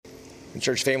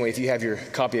Church family, if you have your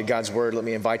copy of God's Word, let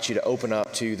me invite you to open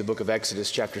up to the book of Exodus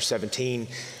chapter 17,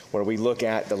 where we look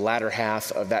at the latter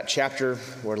half of that chapter,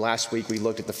 where last week we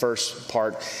looked at the first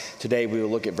part. Today we will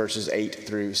look at verses 8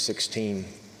 through 16.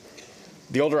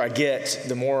 The older I get,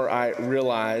 the more I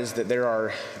realize that there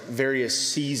are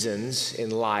various seasons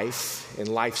in life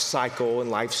cycle,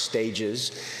 and life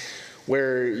stages,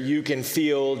 where you can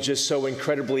feel just so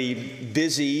incredibly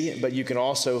busy, but you can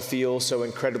also feel so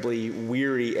incredibly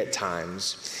weary at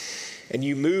times. And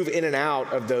you move in and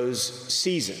out of those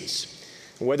seasons,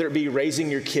 whether it be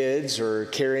raising your kids or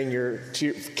caring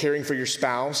for your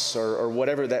spouse or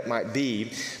whatever that might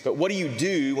be. But what do you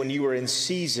do when you are in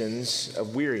seasons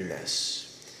of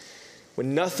weariness?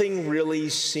 When nothing really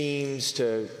seems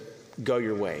to go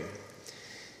your way.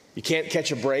 You can't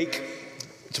catch a break.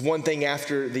 It's one thing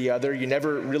after the other. You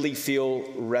never really feel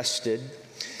rested.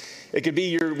 It could be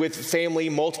you're with family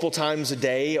multiple times a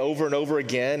day, over and over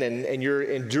again, and you're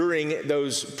enduring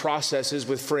those processes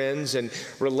with friends and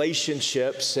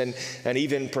relationships and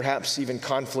even perhaps even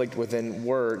conflict within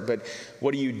work. But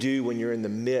what do you do when you're in the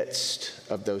midst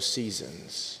of those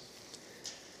seasons?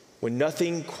 When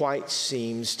nothing quite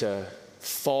seems to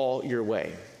fall your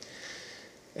way.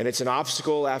 And it's an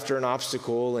obstacle after an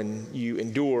obstacle, and you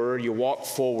endure, you walk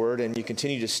forward, and you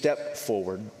continue to step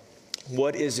forward.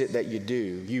 What is it that you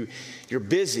do? You're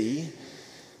busy,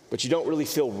 but you don't really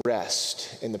feel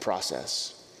rest in the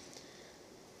process.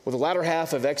 Well, the latter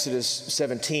half of Exodus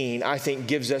 17, I think,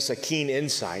 gives us a keen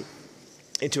insight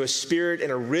into a spirit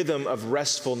and a rhythm of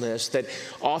restfulness that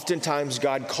oftentimes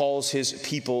God calls his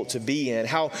people to be in,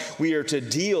 how we are to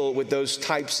deal with those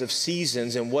types of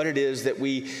seasons and what it is that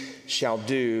we shall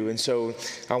do. And so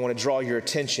I want to draw your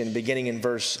attention beginning in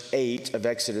verse 8 of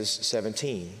Exodus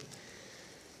 17,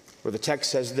 where the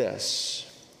text says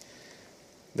this: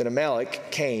 Then Amalek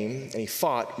came and he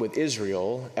fought with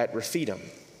Israel at Rephidim.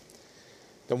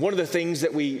 Now, one of the things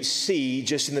that we see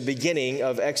just in the beginning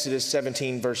of Exodus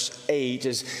 17, verse 8,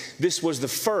 is this was the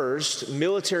first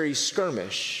military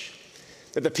skirmish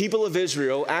that the people of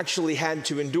Israel actually had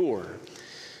to endure.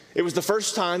 It was the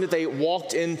first time that they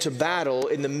walked into battle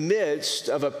in the midst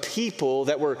of a people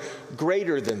that were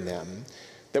greater than them,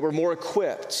 that were more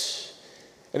equipped.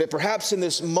 And that perhaps in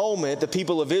this moment, the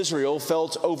people of Israel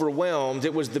felt overwhelmed.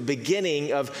 It was the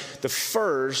beginning of the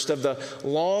first of the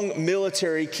long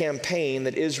military campaign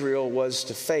that Israel was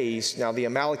to face. Now, the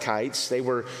Amalekites, they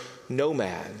were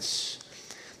nomads.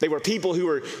 They were people who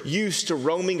were used to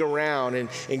roaming around and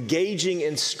engaging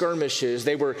in skirmishes.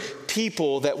 They were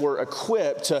people that were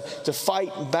equipped to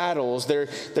fight battles.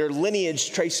 Their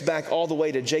lineage traced back all the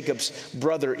way to Jacob's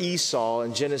brother Esau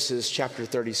in Genesis chapter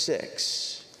 36.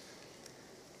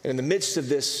 And in the midst of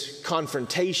this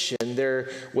confrontation,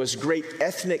 there was great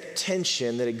ethnic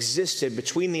tension that existed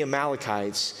between the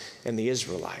Amalekites and the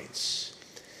Israelites.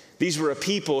 These were a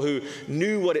people who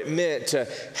knew what it meant to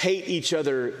hate each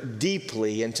other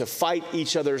deeply and to fight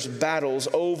each other's battles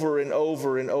over and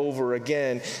over and over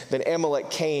again. Then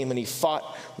Amalek came and he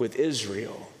fought with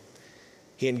Israel.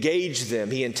 He engaged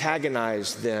them. He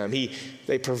antagonized them.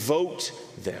 They provoked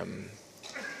them.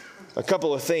 A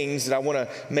couple of things that I want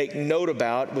to make note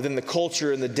about within the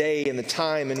culture and the day and the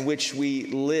time in which we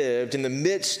lived. In the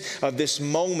midst of this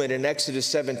moment in Exodus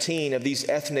 17 of these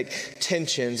ethnic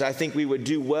tensions, I think we would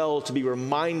do well to be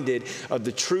reminded of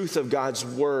the truth of God's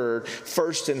word,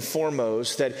 first and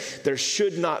foremost, that there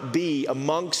should not be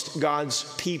amongst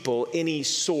God's people any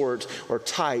sort or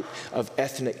type of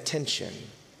ethnic tension.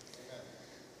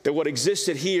 That what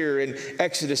existed here in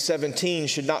Exodus 17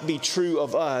 should not be true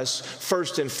of us,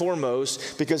 first and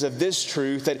foremost, because of this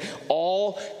truth that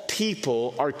all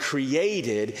people are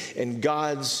created in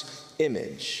God's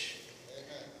image.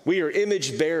 We are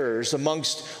image bearers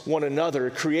amongst one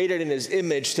another, created in his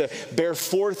image to bear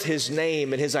forth his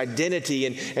name and his identity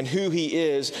and who he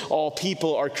is. All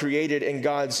people are created in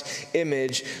God's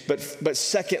image. But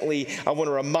secondly, I want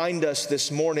to remind us this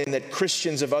morning that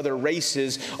Christians of other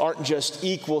races aren't just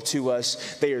equal to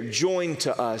us, they are joined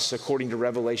to us according to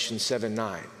Revelation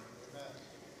 7:9.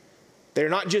 They're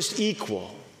not just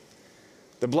equal.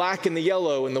 The black and the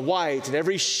yellow and the white and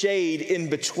every shade in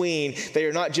between, they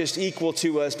are not just equal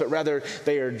to us, but rather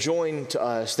they are joined to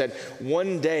us. That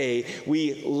one day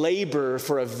we labor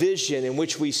for a vision in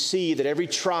which we see that every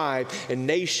tribe and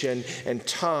nation and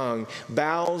tongue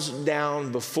bows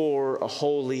down before a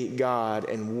holy God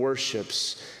and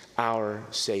worships our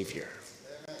Savior.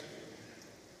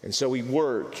 And so we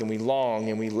work and we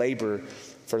long and we labor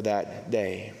for that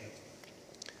day.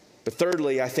 But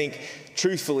thirdly, I think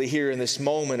truthfully here in this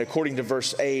moment, according to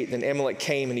verse 8, then Amalek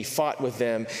came and he fought with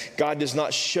them. God does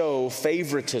not show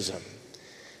favoritism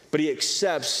but he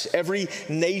accepts every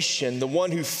nation, the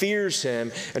one who fears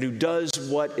him and who does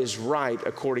what is right,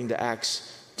 according to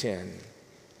Acts 10.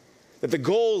 That the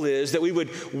goal is that we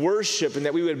would worship and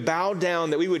that we would bow down,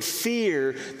 that we would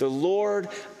fear the Lord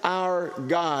our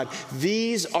God.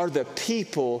 These are the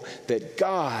people that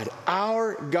God,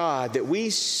 our God, that we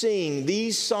sing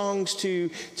these songs to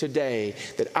today,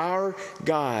 that our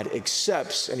God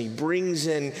accepts and he brings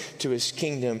in to his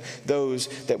kingdom those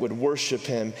that would worship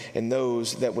him and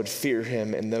those that would fear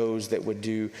him and those that would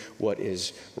do what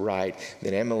is right.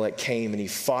 Then Amalek came and he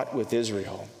fought with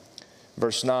Israel.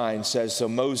 Verse 9 says, so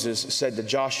Moses said to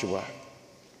Joshua,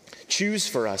 choose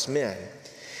for us men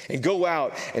and go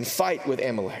out and fight with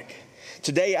Amalek.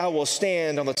 Today I will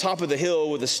stand on the top of the hill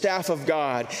with the staff of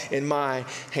God in my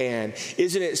hand.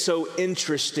 Isn't it so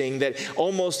interesting that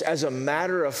almost as a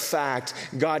matter of fact,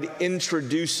 God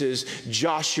introduces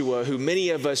Joshua, who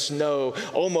many of us know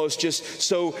almost just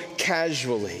so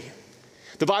casually.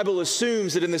 The Bible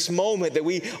assumes that in this moment that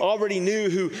we already knew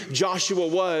who Joshua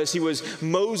was. He was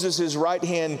Moses'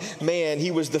 right-hand man. He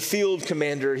was the field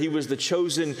commander. He was the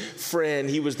chosen friend.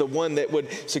 He was the one that would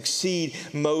succeed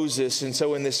Moses. And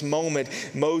so in this moment,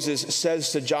 Moses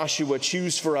says to Joshua,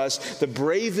 choose for us the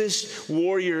bravest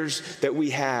warriors that we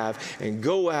have and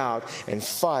go out and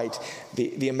fight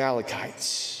the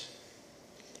Amalekites.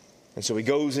 And so he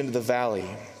goes into the valley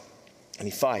and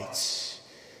he fights.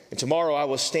 And tomorrow I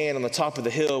will stand on the top of the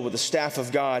hill with the staff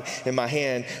of God in my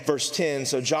hand. Verse 10,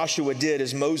 so Joshua did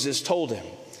as Moses told him,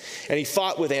 and he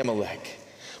fought with Amalek.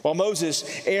 While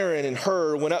Moses, Aaron, and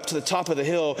Hur went up to the top of the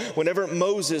hill, whenever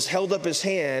Moses held up his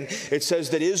hand, it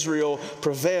says that Israel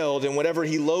prevailed, and whenever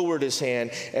he lowered his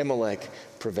hand, Amalek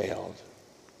prevailed.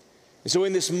 And so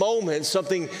in this moment,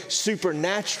 something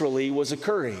supernaturally was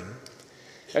occurring.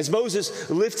 As Moses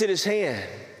lifted his hand,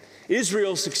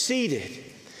 Israel succeeded.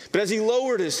 But as he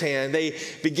lowered his hand, they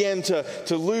began to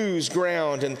lose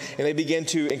ground and they began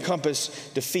to encompass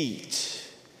defeat.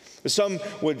 But some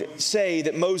would say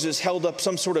that Moses held up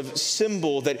some sort of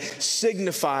symbol that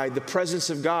signified the presence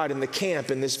of God in the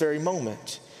camp in this very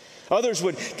moment. Others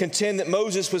would contend that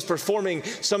Moses was performing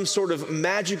some sort of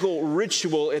magical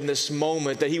ritual in this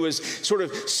moment, that he was sort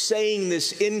of saying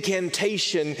this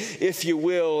incantation, if you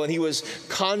will, and he was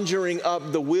conjuring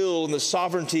up the will and the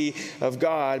sovereignty of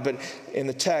God. But in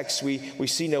the text, we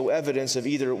see no evidence of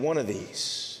either one of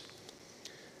these.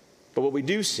 But what we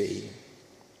do see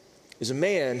is a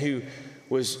man who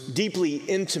was deeply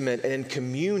intimate and in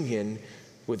communion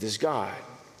with his God.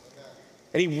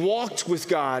 And he walked with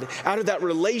God out of that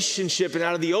relationship and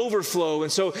out of the overflow.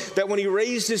 And so that when he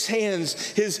raised his hands,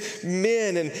 his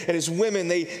men and his women,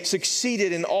 they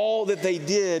succeeded in all that they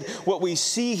did. What we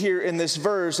see here in this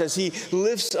verse, as he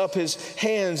lifts up his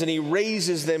hands and he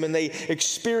raises them and they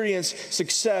experience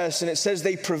success. And it says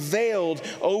they prevailed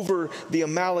over the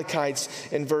Amalekites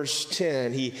in verse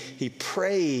 10. He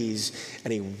prays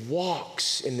and he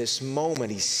walks in this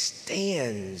moment. He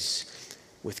stands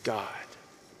with God.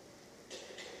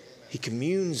 He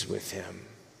communes with him.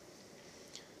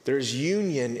 There's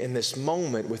union in this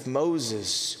moment with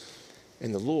Moses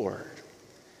and the Lord.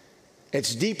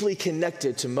 It's deeply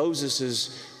connected to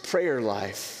Moses' prayer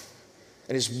life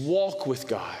and his walk with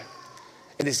God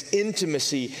and his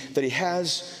intimacy that he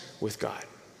has with God.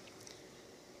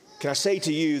 Can I say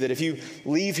to you that if you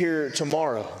leave here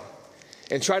tomorrow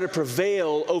and try to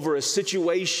prevail over a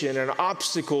situation, an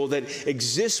obstacle that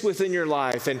exists within your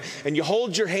life, and you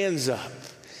hold your hands up,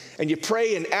 and you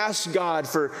pray and ask God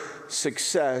for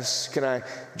success, can I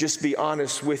just be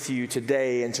honest with you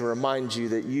today and to remind you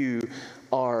that you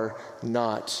are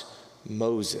not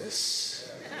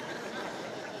Moses.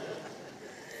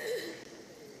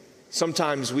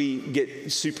 Sometimes we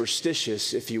get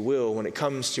superstitious, if you will, when it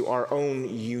comes to our own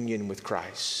union with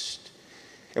Christ.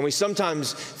 And we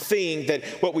sometimes think that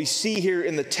what we see here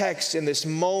in the text in this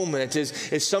moment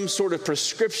is some sort of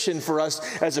prescription for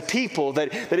us as a people,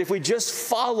 that if we just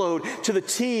followed to the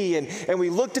T and we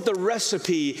looked at the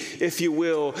recipe, if you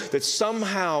will, that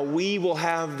somehow we will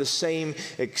have the same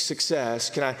success.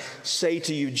 Can I say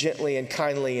to you gently and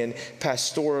kindly and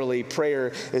pastorally,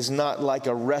 prayer is not like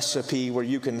a recipe where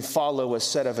you can follow a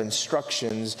set of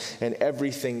instructions and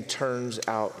everything turns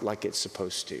out like it's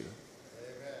supposed to.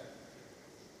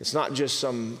 It's not just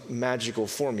some magical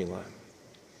formula.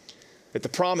 That the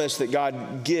promise that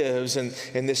God gives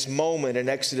in this moment in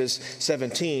Exodus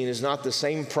 17 is not the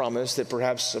same promise that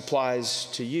perhaps applies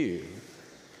to you.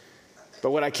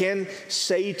 But what I can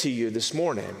say to you this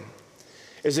morning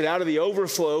is that out of the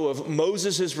overflow of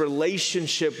Moses'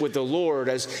 relationship with the Lord,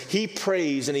 as he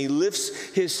prays and he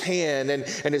lifts his hand and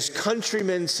his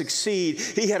countrymen succeed,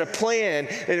 he had a plan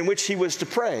in which he was to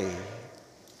pray.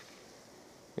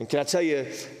 And can I tell you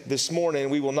this morning,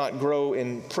 we will not grow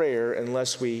in prayer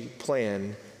unless we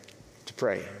plan to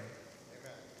pray.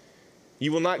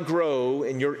 You will not grow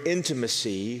in your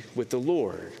intimacy with the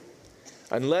Lord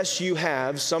unless you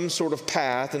have some sort of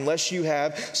path, unless you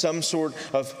have some sort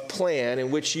of plan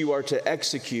in which you are to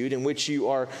execute, in which you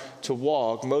are to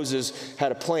walk. Moses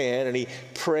had a plan, and he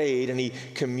prayed, and he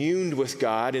communed with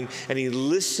God, and he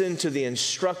listened to the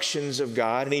instructions of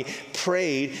God, and he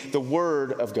prayed the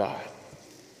word of God.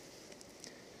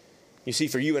 You see,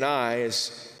 for you and I,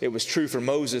 as it was true for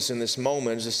Moses in this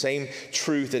moment, is the same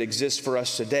truth that exists for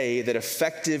us today, that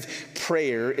effective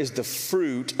prayer is the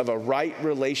fruit of a right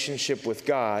relationship with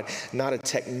God, not a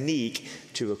technique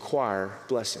to acquire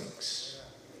blessings.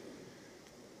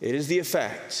 It is the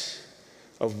effect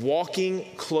of walking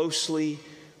closely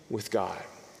with God.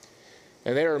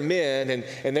 And there are men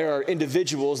and there are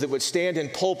individuals that would stand in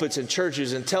pulpits and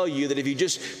churches and tell you that if you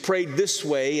just prayed this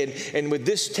way and with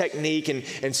this technique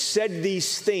and said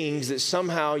these things, that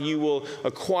somehow you will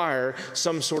acquire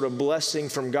some sort of blessing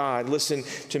from God. Listen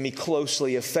to me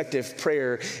closely. Effective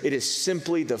prayer, it is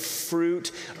simply the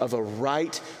fruit of a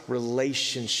right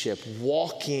relationship,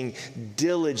 walking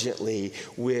diligently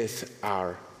with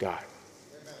our God.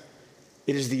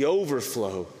 It is the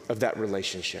overflow of that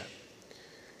relationship.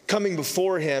 Coming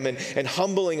before him and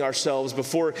humbling ourselves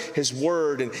before his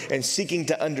word and seeking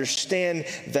to understand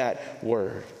that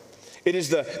word. It is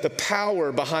the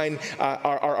power behind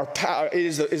our power. It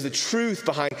is the truth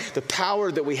behind the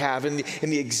power that we have and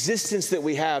the existence that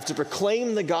we have to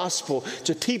proclaim the gospel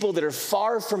to people that are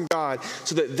far from God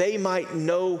so that they might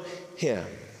know him.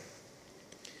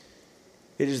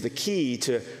 It is the key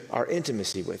to our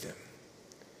intimacy with him.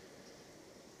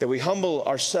 That we humble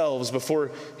ourselves before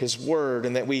his word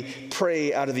and that we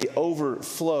pray out of the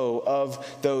overflow of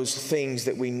those things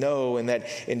that we know and that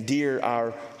endear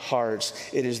our hearts.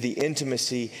 It is the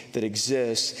intimacy that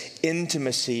exists.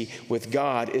 Intimacy with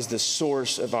God is the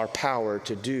source of our power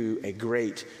to do a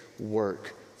great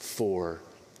work for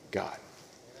God.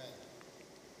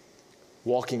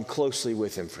 Walking closely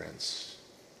with him, friends.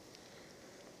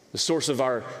 The source of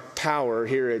our power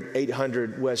here at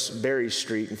 800 West Berry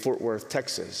Street in Fort Worth,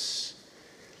 Texas,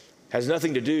 has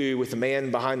nothing to do with the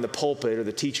man behind the pulpit or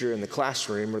the teacher in the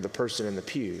classroom or the person in the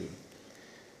pew.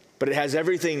 But it has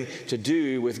everything to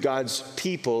do with God's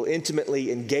people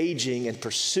intimately engaging and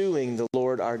pursuing the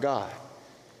Lord our God.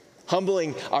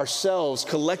 Humbling ourselves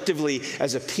collectively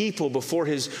as a people before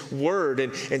his word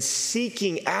and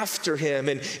seeking after him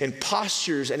in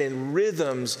postures and in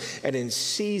rhythms and in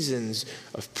seasons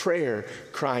of prayer,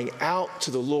 crying out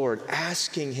to the Lord,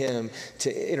 asking him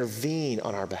to intervene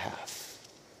on our behalf,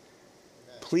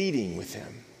 pleading with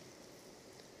him,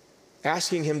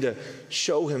 asking him to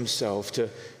show himself, to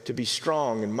be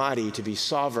strong and mighty, to be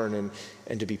sovereign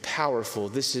and to be powerful.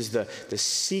 This is the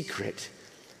secret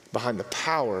behind the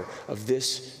power of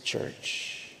this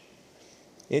church.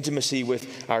 Intimacy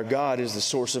with our God is the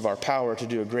source of our power to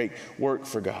do a great work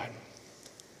for God.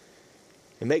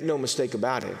 And make no mistake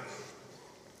about it.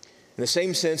 In the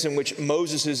same sense in which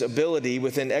Moses' ability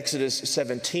within Exodus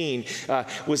 17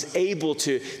 was able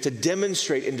to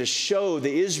demonstrate and to show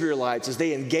the Israelites as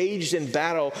they engaged in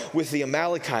battle with the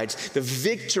Amalekites, the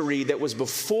victory that was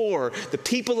before the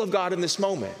people of God in this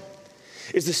moment,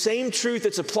 is the same truth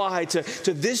that's applied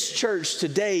to this church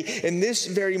today in this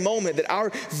very moment, that our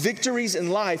victories in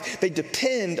life, they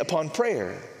depend upon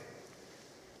prayer.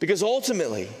 Because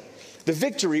ultimately, the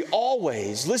victory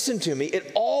always, listen to me,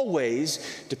 it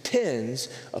always depends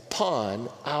upon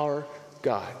our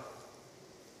God.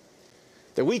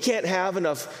 That we can't have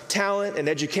enough talent and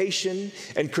education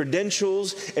and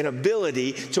credentials and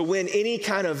ability to win any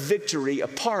kind of victory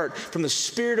apart from the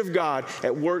Spirit of God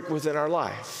at work within our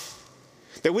life.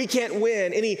 That we can't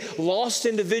win any lost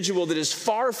individual that is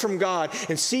far from God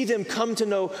and see them come to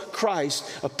know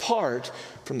Christ apart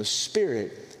from the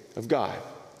Spirit of God.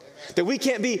 That we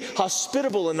can't be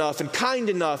hospitable enough and kind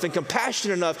enough and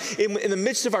compassionate enough in the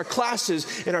midst of our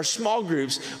classes and our small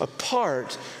groups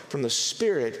apart from the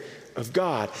Spirit of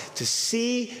God. To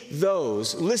see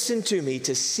those, listen to me,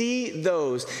 to see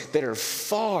those that are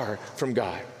far from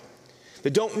God,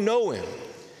 that don't know him,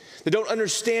 that don't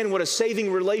understand what a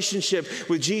saving relationship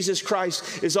with Jesus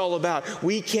Christ is all about.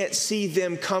 We can't see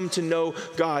them come to know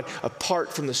God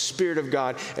apart from the Spirit of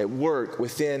God at work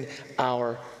within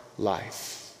our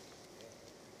life.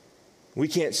 We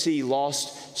can't see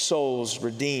lost souls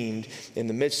redeemed in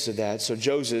the midst of that. So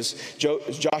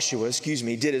Joshua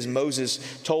did as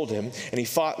Moses told him, and he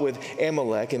fought with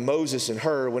Amalek, and Moses and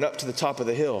Hur went up to the top of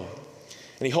the hill.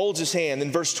 And he holds his hand.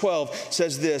 Then verse 12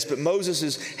 says this, but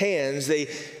Moses' hands, they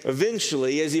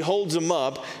eventually, as he holds them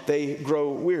up, they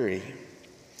grow weary.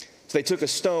 So they took a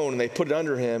stone and they put it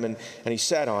under him, and he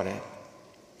sat on it.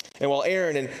 And while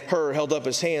Aaron and Hur held up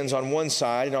his hands on one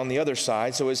side and on the other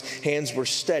side, so his hands were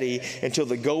steady until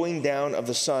the going down of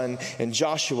the sun, and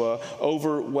Joshua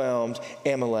overwhelmed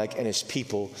Amalek and his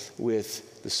people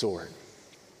with the sword.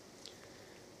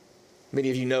 Many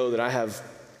of you know that I have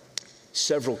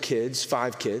several kids,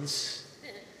 5 kids,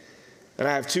 and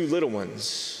I have 2 little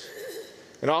ones.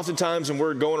 And oftentimes when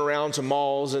we're going around to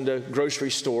malls and to grocery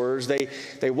stores,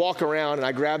 they walk around and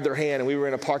I grab their hand, and we were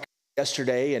in a park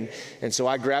yesterday, and so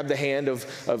I grabbed the hand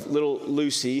of little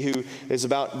Lucy, who is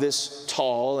about this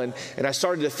tall, and I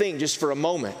started to think just for a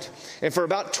moment. And for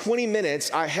about 20 minutes,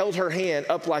 I held her hand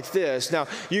up like this. Now,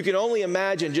 you can only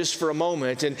imagine just for a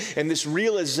moment, and this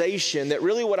realization that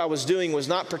really what I was doing was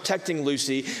not protecting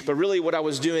Lucy, but really what I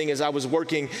was doing is I was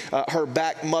working her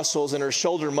back muscles and her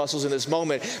shoulder muscles in this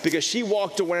moment, because she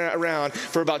walked around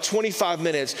for about 25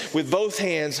 minutes with both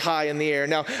hands high in the air.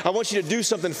 Now, I want you to do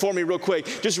something for me real quick.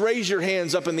 Just raise your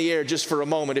hands up in the air just for a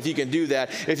moment, if you can do that,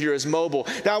 if you're as mobile.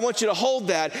 Now, I want you to hold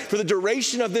that for the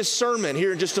duration of this sermon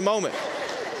here in just a moment.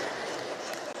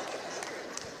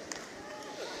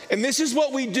 And this is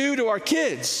what we do to our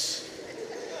kids.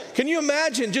 Can you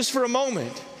imagine just for a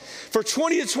moment, for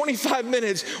 20 to 25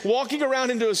 minutes, walking around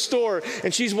into a store,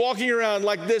 and she's walking around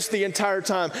like this the entire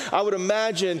time? I would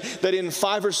imagine that in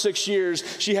 5 or 6 years,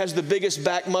 she has the biggest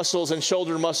back muscles and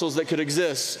shoulder muscles that could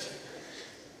exist.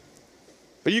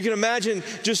 But you can imagine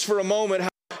just for a moment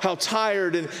how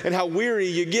tired and how weary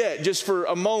you get just for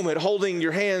a moment holding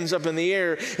your hands up in the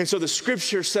air. And so the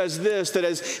scripture says this, that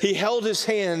as he held his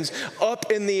hands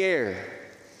up in the air,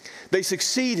 they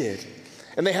succeeded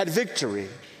and they had victory.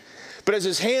 But as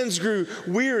his hands grew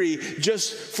weary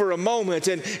just for a moment,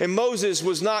 and Moses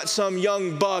was not some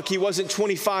young buck. He wasn't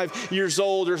 25 years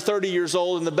old or 30 years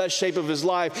old in the best shape of his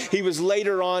life. He was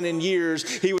later on in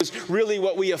years. He was really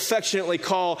what we affectionately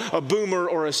call a boomer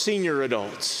or a senior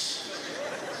adult.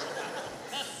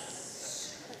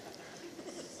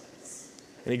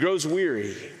 And he grows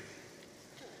weary.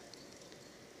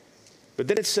 But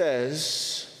then it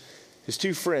says his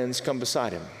 2 friends come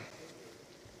beside him.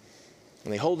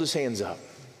 And they hold his hands up.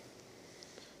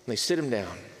 And they sit him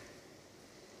down. And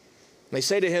they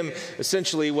say to him,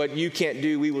 essentially, what you can't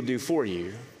do, we will do for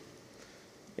you.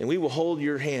 And we will hold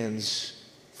your hands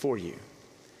for you.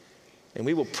 And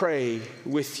we will pray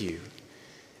with you.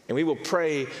 And we will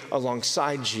pray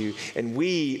alongside you. And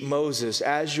we, Moses,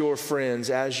 as your friends,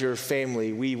 as your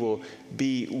family, we will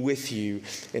be with you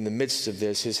in the midst of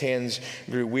this. His hands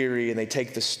grew weary, and they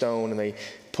take the stone and they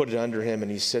put it under him, and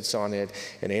he sits on it.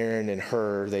 And Aaron and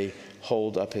Hur, they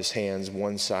hold up his hands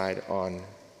one side on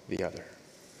the other.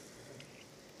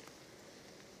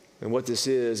 And what this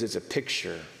is, it's a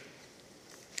picture.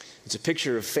 It's a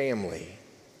picture of family.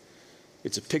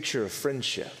 It's a picture of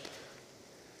friendship.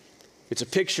 It's a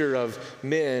picture of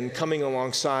men coming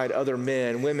alongside other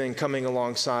men, women coming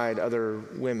alongside other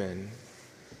women,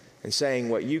 and saying,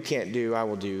 what you can't do, I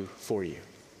will do for you.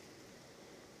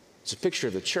 It's a picture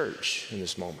of the church in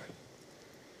this moment.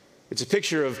 It's a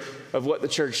picture of what the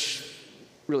church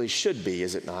really should be,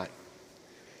 is it not?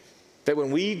 That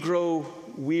when we grow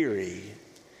weary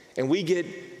and we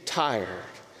get tired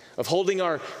of holding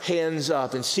our hands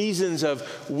up in seasons of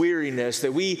weariness,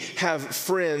 that we have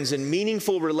friends and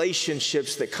meaningful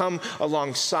relationships that come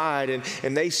alongside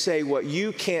and they say, what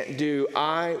you can't do,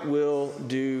 I will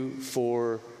do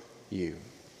for you.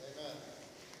 Amen.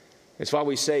 It's why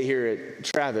we say here at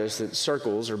Travis that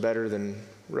circles are better than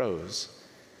rows.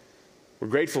 We're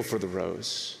grateful for the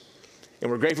rows. And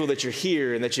we're grateful that you're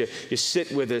here and that you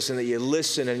sit with us and that you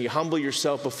listen and you humble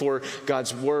yourself before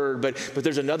God's word. But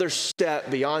there's another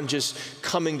step beyond just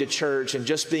coming to church and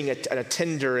just being an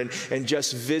attender and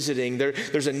just visiting.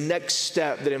 There's a next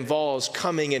step that involves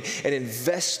coming and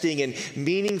investing in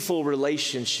meaningful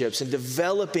relationships and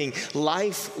developing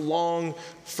lifelong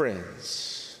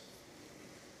friends.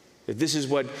 That this is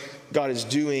what God is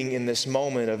doing in this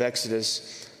moment of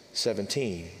Exodus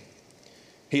 17.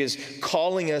 He is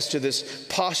calling us to this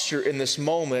posture in this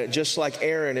moment, just like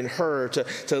Aaron and Hur,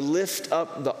 to lift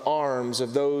up the arms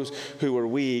of those who are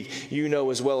weak. You know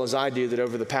as well as I do that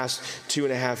over the past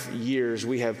 2.5 years,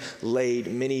 we have laid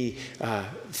many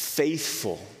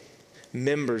faithful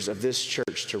members of this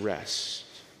church to rest.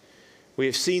 We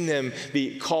have seen them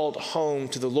be called home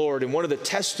to the Lord. And one of the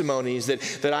testimonies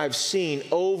that I've seen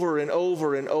over and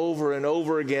over and over and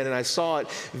over again, and I saw it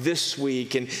this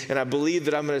week, and I believe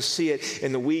that I'm going to see it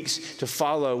in the weeks to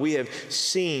follow. We have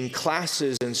seen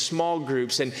classes and small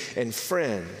groups and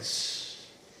friends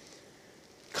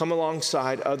come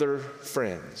alongside other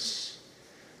friends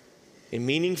in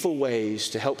meaningful ways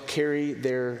to help carry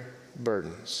their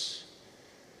burdens.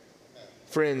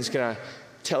 Friends, can I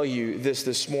tell you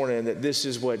this morning that this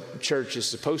is what church is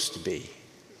supposed to be?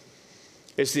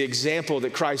 It's the example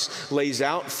that Christ lays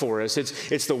out for us.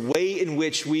 It's the way in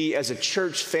which we as a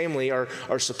church family are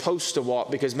supposed to walk,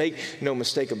 because make no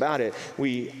mistake about it,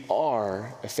 we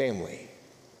are a family.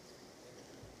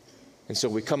 And so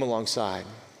we come alongside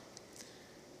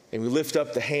and we lift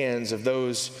up the hands of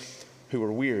those who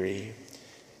are weary,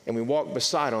 and we walk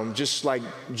beside them just like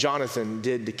Jonathan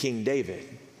did to King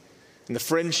David. And the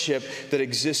friendship that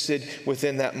existed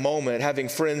within that moment, having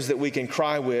friends that we can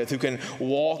cry with, who can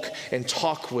walk and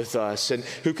talk with us, and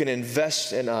who can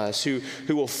invest in us, who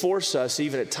will force us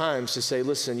even at times to say,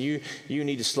 listen, you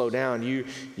need to slow down, you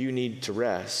need to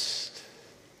rest.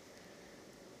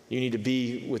 You need to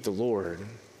be with the Lord.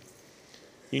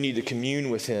 You need to commune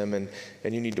with him, and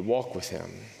you need to walk with him.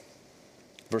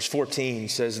 Verse 14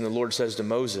 says, and the Lord says to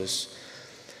Moses,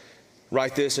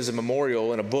 write this as a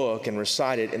memorial in a book and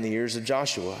recite it in the ears of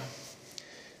Joshua,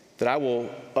 that I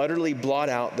will utterly blot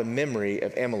out the memory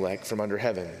of Amalek from under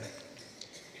heaven.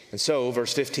 And so,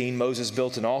 verse 15, Moses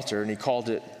built an altar, and he called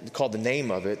the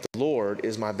name of it, the Lord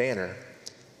is my banner,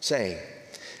 saying,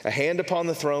 a hand upon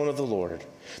the throne of the Lord.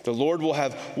 The Lord will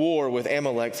have war with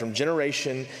Amalek from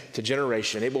generation to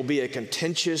generation. It will be a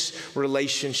contentious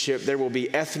relationship. There will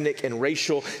be ethnic and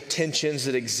racial tensions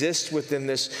that exist within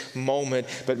this moment.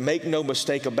 But make no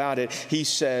mistake about it, he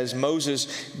says,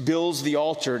 Moses builds the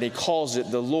altar and he calls it,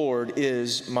 the Lord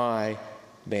is my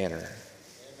banner.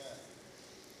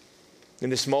 In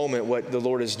this moment, what the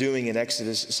Lord is doing in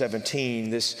Exodus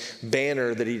 17, this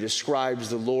banner that he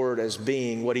describes the Lord as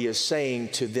being, what he is saying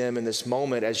to them in this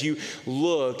moment, as you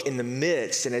look in the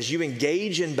midst and as you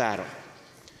engage in battle,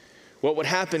 what would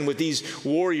happen with these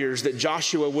warriors that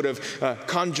Joshua would have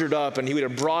conjured up and he would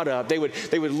have brought up, they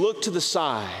would look to the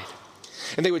side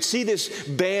and they would see this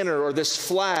banner or this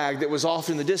flag that was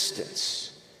off in the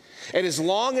distance. And as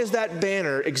long as that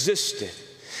banner existed,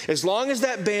 as long as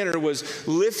that banner was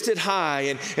lifted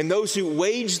high and those who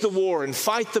waged the war and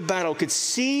fight the battle could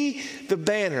see the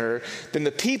banner, then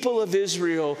the people of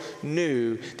Israel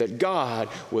knew that God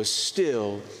was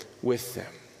still with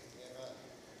them.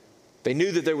 They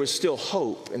knew that there was still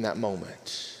hope in that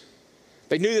moment.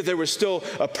 They knew that there was still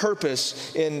a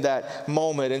purpose in that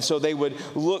moment. And so they would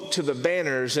look to the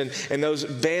banners, and those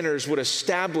banners would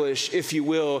establish, if you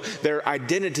will, their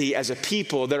identity as a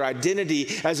people, their identity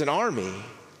as an army.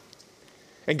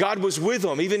 And God was with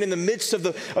them, even in the midst of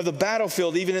the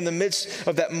battlefield, even in the midst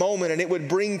of that moment. And it would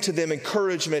bring to them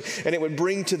encouragement, and it would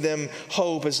bring to them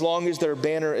hope. As long as their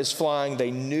banner is flying,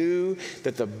 they knew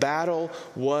that the battle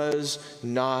was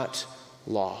not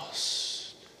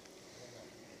lost.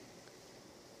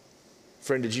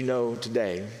 Friend, did you know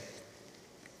today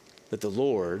that the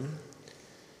Lord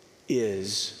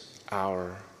is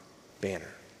our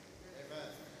banner? Amen.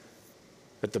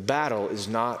 That the battle is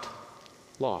not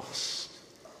lost.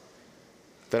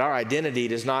 That our identity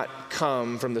does not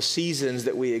come from the seasons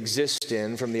that we exist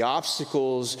in, from the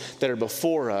obstacles that are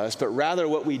before us, but rather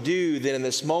what we do then in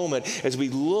this moment as we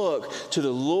look to the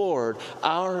Lord,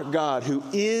 our God, who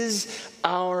is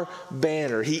our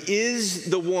banner. He is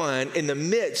the one in the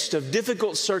midst of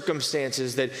difficult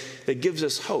circumstances that gives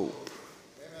us hope.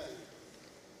 Amen.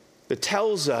 That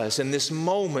tells us in this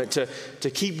moment to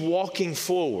keep walking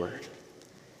forward,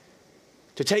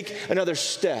 to take another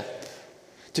step,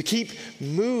 to keep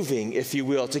moving, if you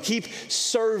will, to keep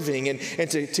serving and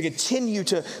to continue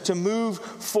to move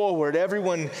forward.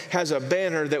 Everyone has a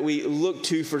banner that we look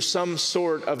to for some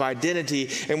sort of identity.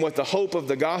 And what the hope of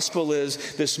the gospel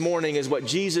is this morning is what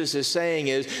Jesus is saying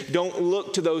is, don't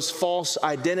look to those false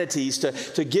identities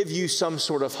to give you some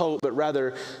sort of hope, but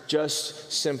rather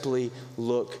just simply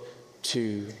look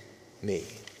to me.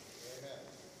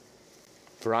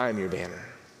 For I am your banner.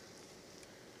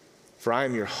 For I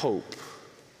am your hope.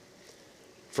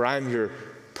 For I am your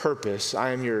purpose.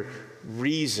 I am your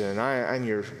reason. I'm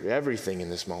your everything in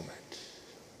this moment.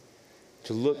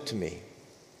 To look to me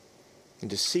and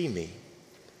to see me,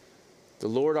 the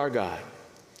Lord our God,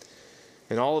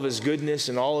 in all of his goodness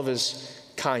and all of his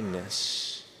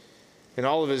kindness, and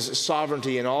all of his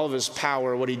sovereignty and all of his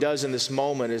power. What he does in this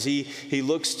moment is he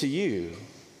looks to you,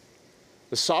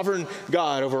 the sovereign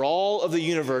God over all of the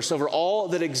universe, over all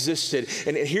that existed.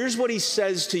 And here's what he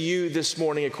says to you this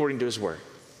morning according to his word.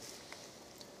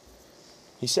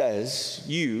 He says,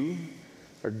 you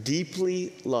are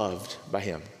deeply loved by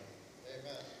him.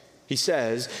 Amen. He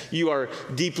says, you are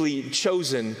deeply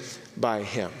chosen by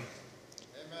him.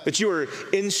 Amen. that you are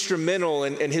instrumental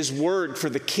in his work for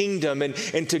the kingdom and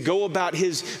to go about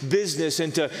his business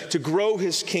and to grow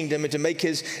his kingdom and to make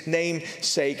his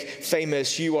namesake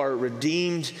famous. You are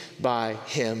redeemed by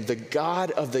him. The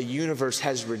God of the universe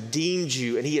has redeemed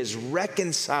you, and he has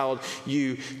reconciled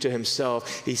you to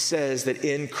himself. He says that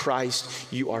in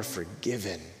Christ you are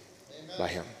forgiven by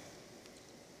him.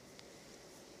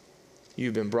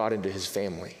 You've been brought into his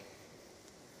family.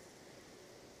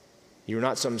 You're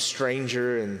not some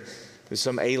stranger and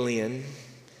some alien.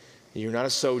 You're not a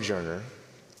sojourner.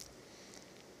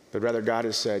 But rather, God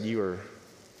has said, you're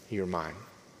mine.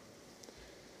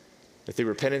 That through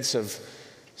repentance of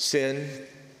sin,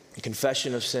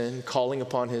 confession of sin, calling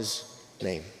upon his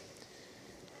name,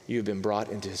 you have been brought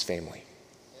into his family.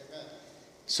 Amen.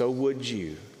 So would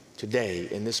you today,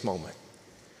 in this moment,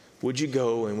 would you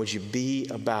go and would you be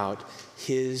about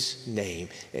his name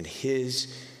and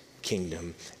his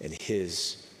kingdom and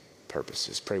his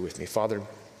purposes? Pray with me. Father,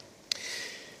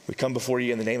 we come before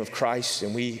you in the name of Christ,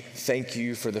 and we thank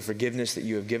you for the forgiveness that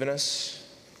you have given us.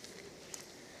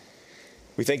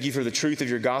 We thank you for the truth of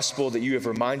your gospel, that you have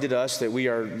reminded us that we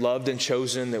are loved and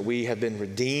chosen, that we have been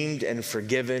redeemed and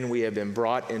forgiven. We have been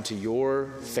brought into your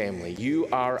family. You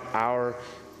are our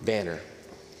banner.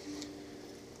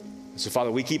 So,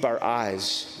 Father, we keep our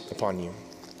eyes upon you.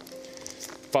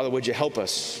 Father, would you help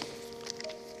us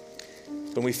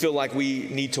when we feel like we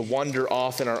need to wander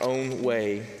off in our own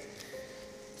way?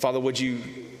 Father, would you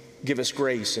give us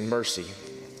grace and mercy?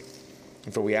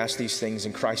 And for we ask these things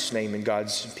in Christ's name, and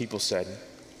God's people said,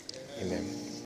 amen.